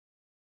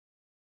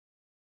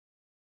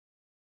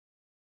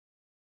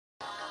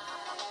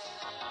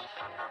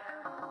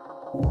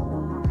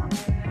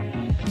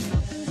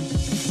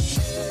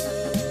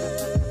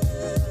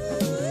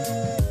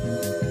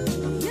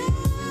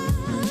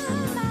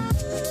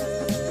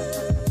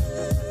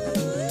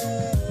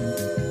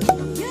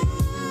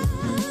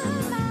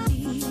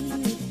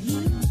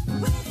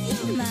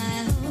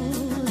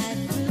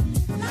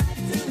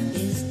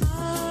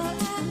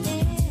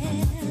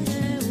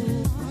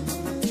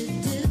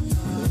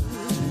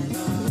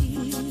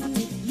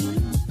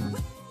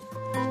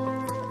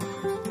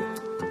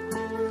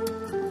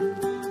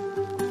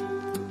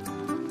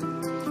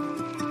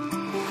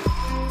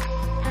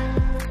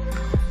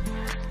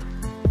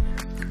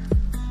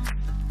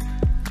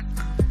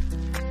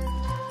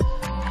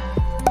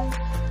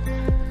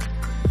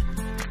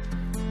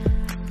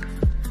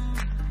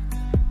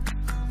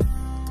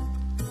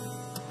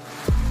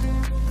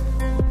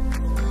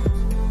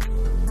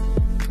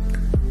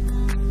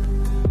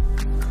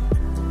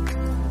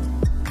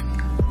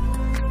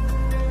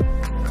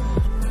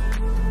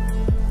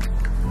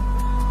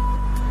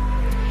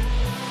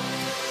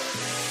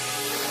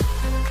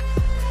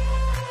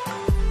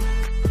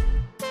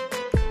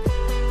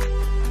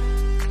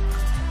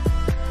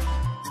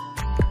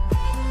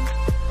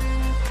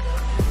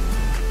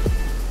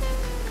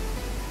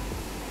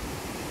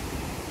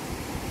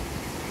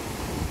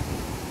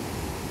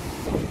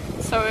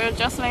So we're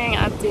just laying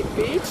at the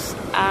beach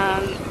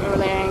and we're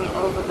laying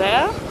over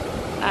there,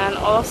 and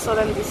all of a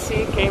sudden the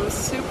sea came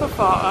super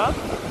far up,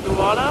 the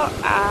water,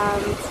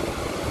 and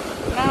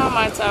now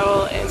my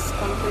towel is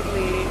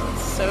completely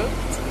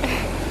soaked.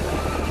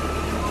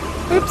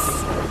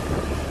 Oops!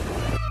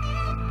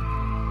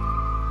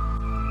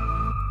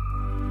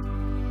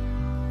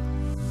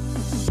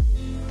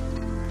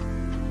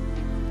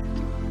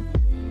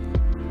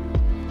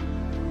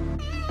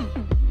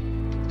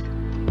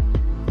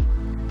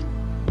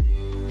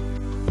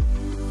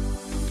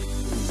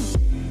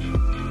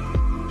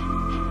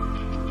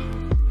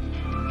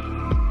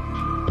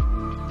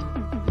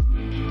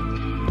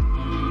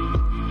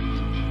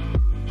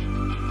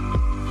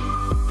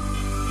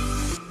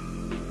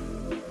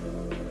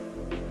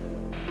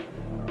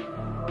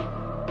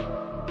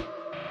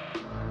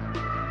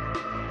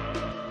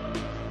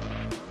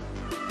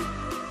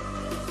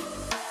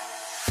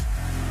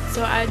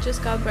 So I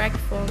just got back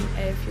from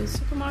a few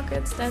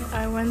supermarkets that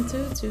I went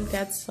to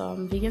get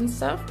some vegan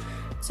stuff.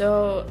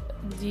 So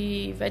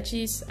the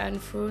veggies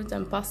and fruit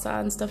and pasta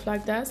and stuff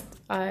like that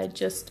I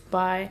just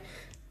buy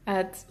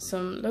at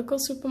some local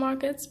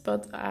supermarkets,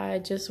 but I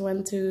just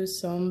went to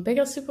some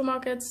bigger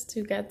supermarkets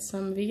to get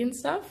some vegan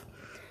stuff.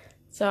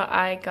 So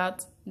I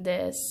got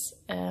this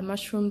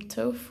mushroom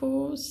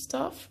tofu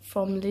stuff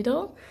from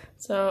Lidl.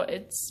 So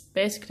it's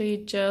basically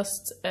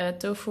just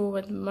tofu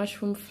with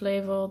mushroom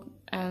flavored,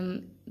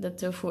 and the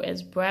tofu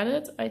is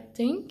breaded, I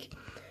think.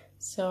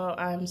 So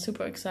I'm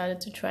super excited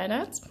to try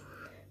that.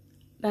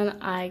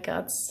 Then I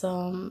got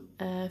some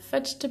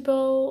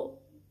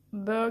vegetable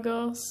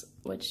burgers,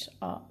 which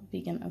are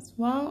vegan as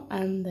well,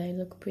 and they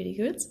look pretty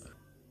good.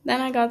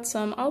 Then I got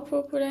some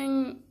Alpro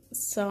pudding,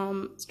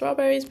 some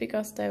strawberries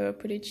because they were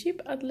pretty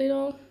cheap at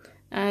Lidl,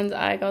 and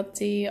I got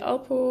the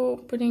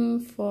Alpro pudding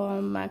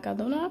from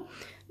Mercadona.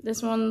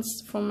 This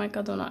one's from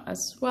Mercadona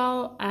as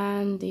well,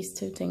 and these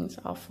two things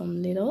are from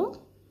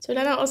Lidl. So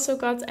then I also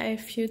got a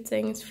few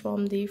things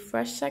from the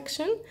fresh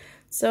section.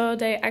 So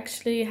they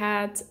actually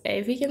had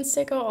a vegan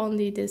sticker on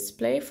the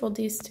display for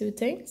these two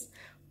things,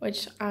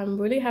 which I'm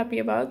really happy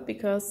about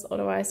because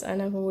otherwise I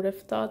never would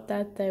have thought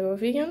that they were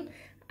vegan.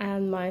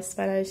 And my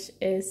Spanish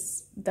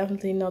is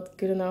definitely not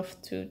good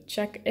enough to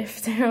check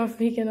if they are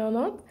vegan or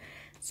not.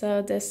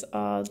 So these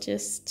are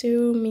just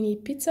two mini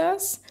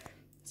pizzas.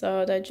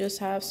 So they just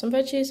have some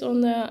veggies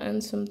on there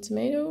and some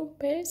tomato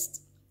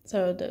paste.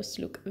 So those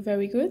look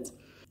very good.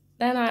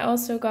 Then I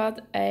also got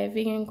a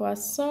vegan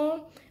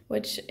croissant,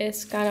 which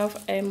is kind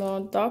of a more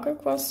darker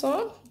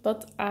croissant,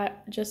 but I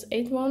just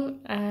ate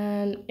one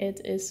and it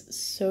is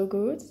so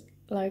good,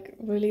 like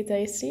really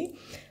tasty.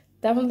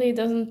 Definitely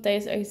doesn't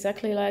taste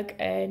exactly like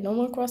a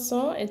normal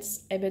croissant,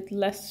 it's a bit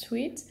less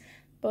sweet,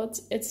 but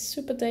it's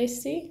super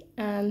tasty.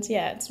 And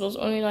yeah, it was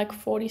only like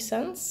 40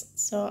 cents,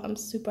 so I'm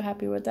super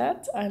happy with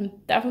that. I'm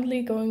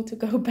definitely going to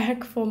go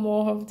back for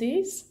more of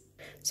these.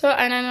 So,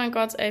 and then I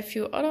got a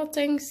few other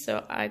things.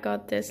 So I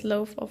got this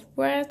loaf of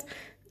bread,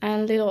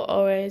 and Lidl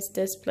always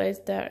displays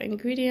their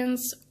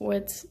ingredients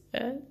with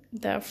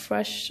their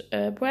fresh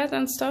bread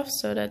and stuff,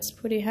 so that's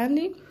pretty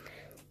handy.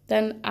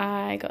 Then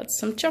I got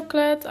some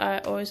chocolate. I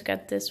always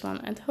get this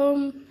one at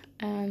home,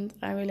 and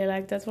I really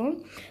like that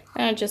one.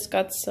 And I just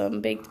got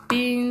some baked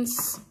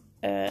beans,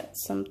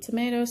 some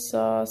tomato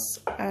sauce,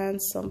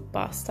 and some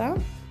pasta.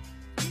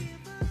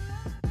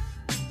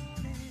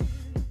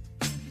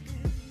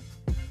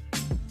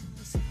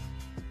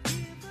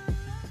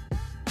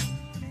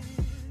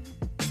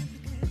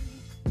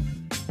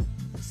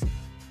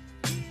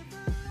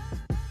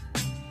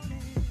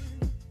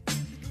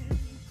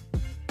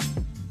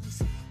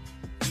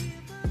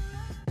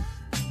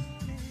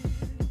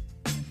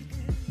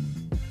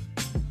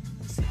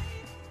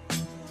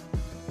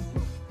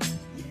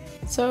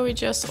 So we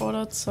just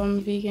ordered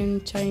some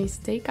vegan Chinese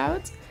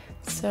takeout.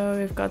 So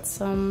we've got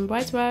some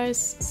white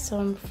rice,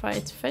 some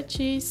fried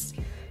veggies,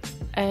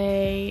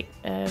 a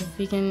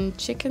vegan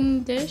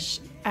chicken dish,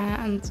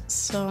 and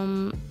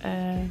some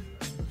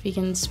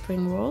vegan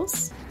spring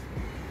rolls.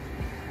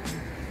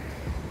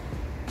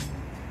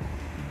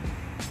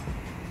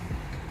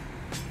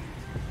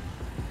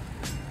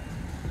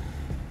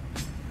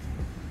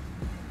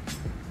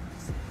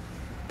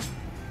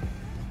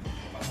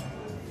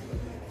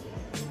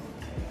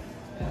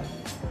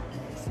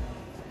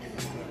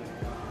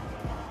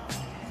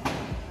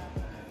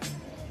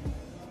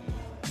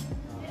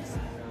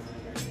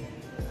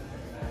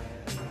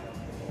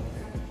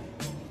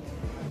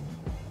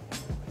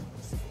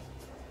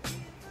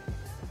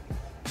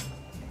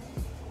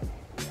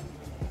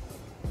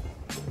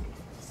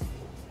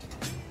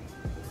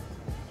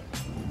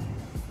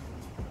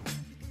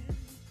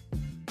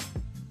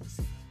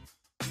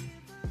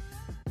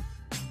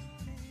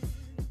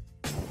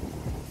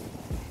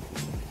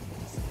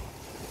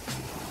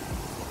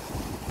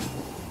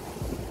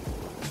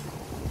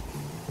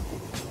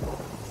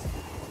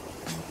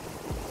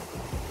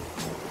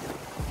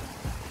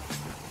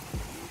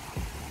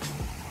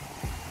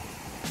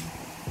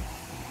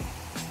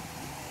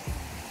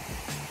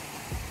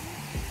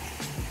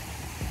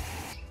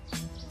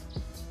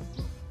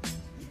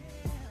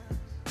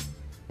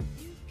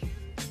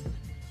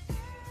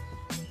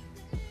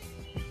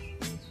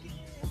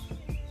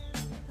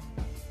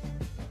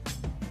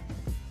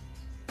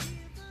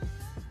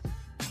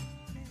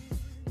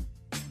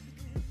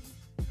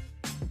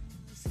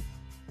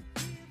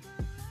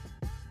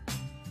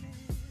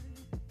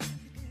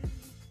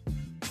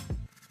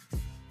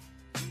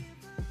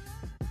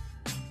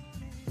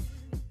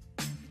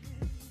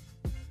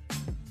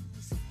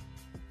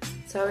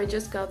 So we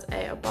just got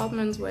an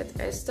apartment with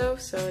a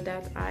stove so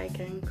that I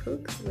can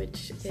cook,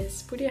 which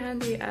is pretty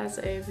handy as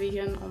a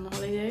vegan on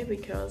holiday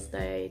because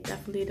they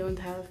definitely don't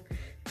have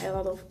a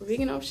lot of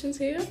vegan options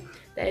here.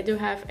 They do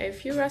have a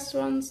few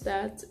restaurants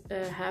that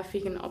have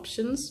vegan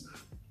options,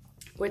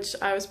 which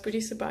I was pretty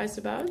surprised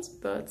about,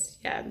 but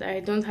yeah, they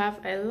don't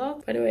have a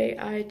lot. By the way,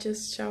 I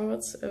just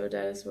showered, so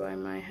that is why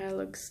my hair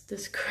looks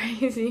this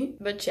crazy.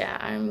 But yeah,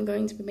 I'm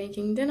going to be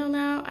making dinner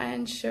now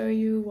and show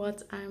you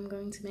what I'm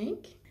going to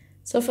make.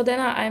 So for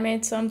dinner I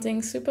made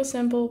something super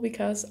simple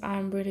because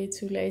I'm really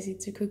too lazy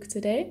to cook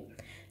today.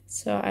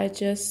 So I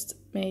just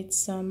made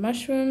some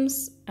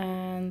mushrooms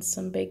and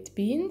some baked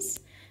beans,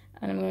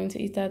 and I'm going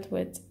to eat that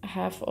with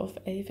half of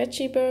a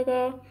veggie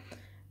burger,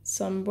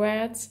 some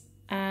bread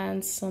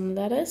and some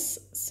lettuce.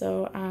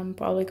 So I'm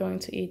probably going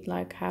to eat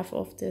like half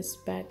of this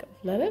bag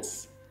of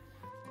lettuce.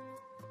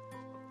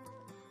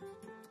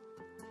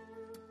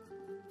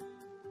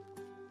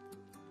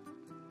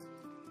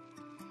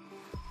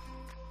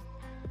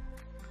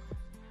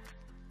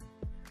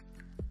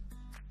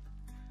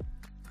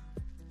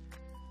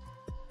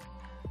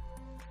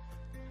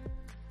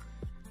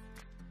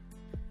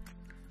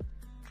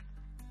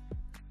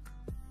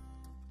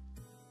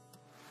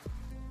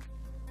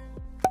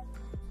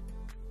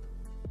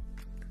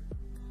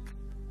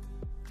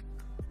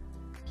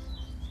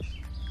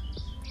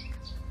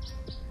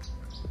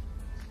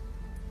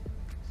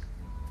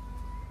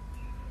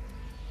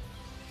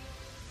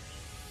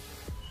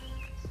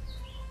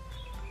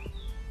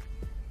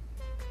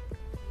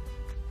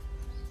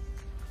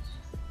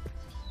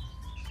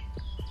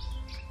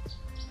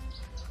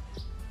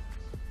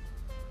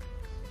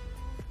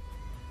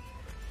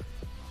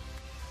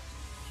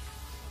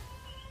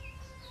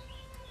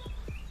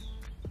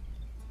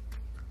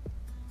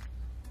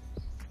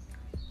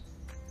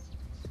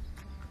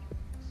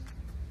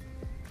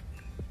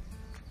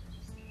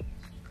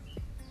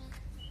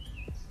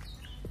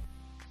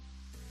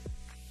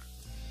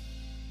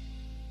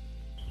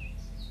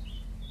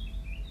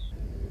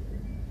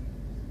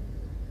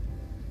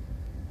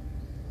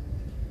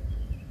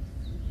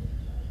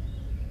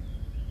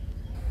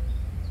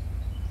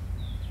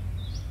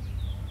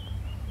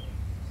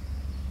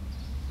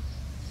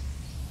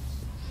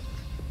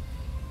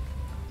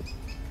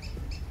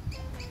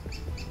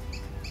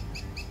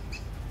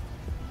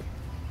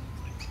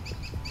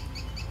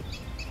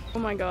 Oh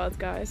my god,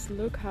 guys,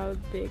 look how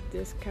big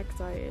this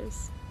cacti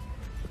is.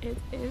 It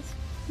is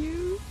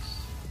huge.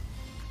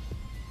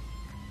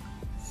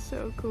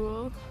 So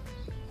cool.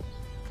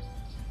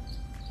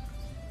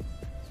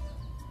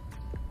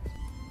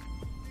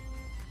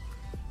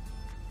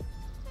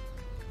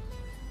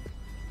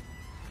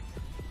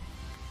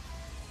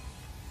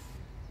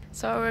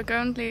 So we're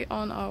currently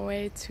on our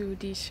way to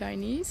the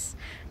Chinese.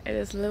 It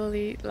is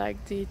literally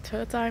like the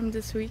third time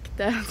this week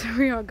that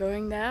we are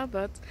going there,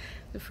 but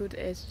the food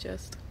is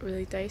just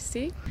really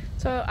tasty.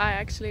 So I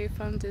actually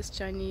found this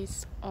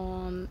Chinese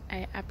on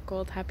an app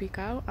called Happy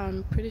Cow.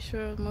 I'm pretty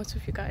sure most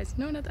of you guys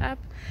know that app,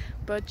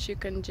 but you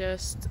can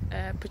just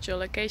put your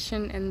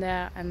location in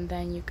there and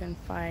then you can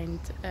find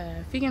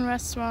vegan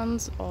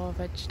restaurants or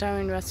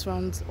vegetarian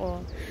restaurants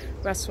or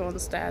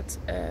restaurants that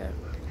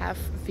have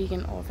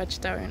vegan or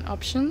vegetarian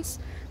options.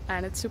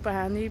 and it's super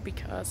handy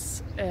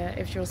because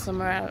if you're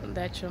somewhere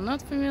that you're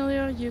not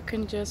familiar, you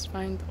can just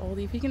find all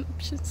the vegan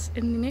options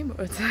in the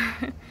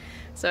neighborhood.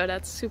 So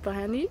that's super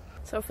handy.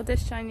 So for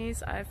this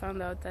Chinese, I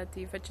found out that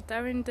the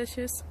vegetarian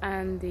dishes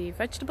and the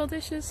vegetable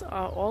dishes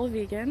are all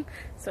vegan,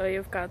 so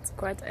you've got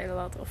quite a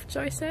lot of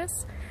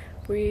choices.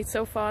 We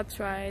so far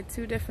tried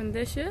 2 different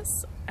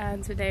dishes,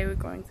 and today we're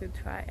going to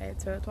try a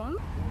 3rd one.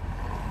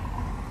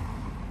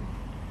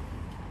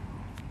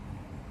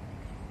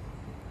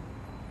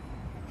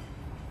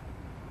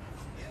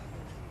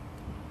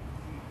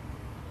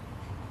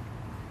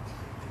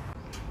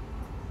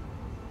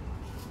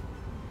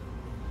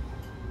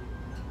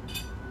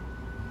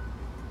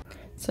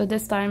 So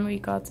this time we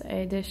got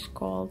a dish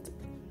called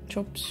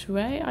chop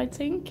suey, I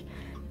think,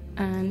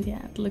 and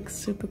yeah, it looks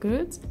super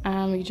good.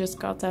 And we just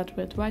got that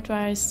with white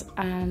rice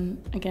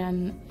and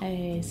again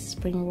a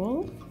spring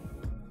roll.